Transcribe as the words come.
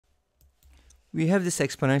We have this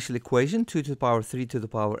exponential equation, 2 to the power 3 to the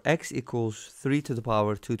power x equals 3 to the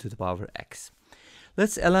power 2 to the power x.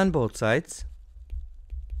 Let's ln both sides.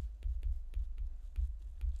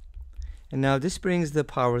 And now this brings the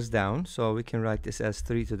powers down, so we can write this as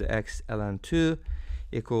 3 to the x ln 2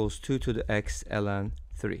 equals 2 to the x ln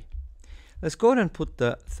 3. Let's go ahead and put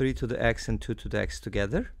the 3 to the x and 2 to the x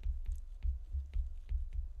together.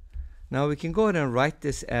 Now we can go ahead and write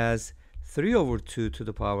this as 3 over 2 to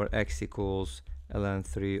the power x equals ln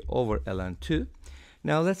 3 over ln 2.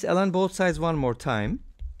 Now let's ln both sides one more time.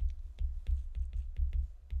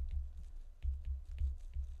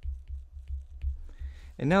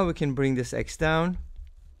 And now we can bring this x down.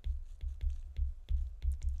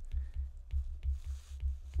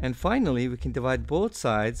 And finally, we can divide both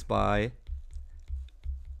sides by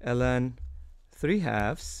ln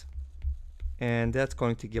 3/2, and that's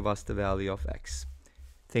going to give us the value of x.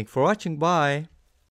 Thank you for watching. Bye.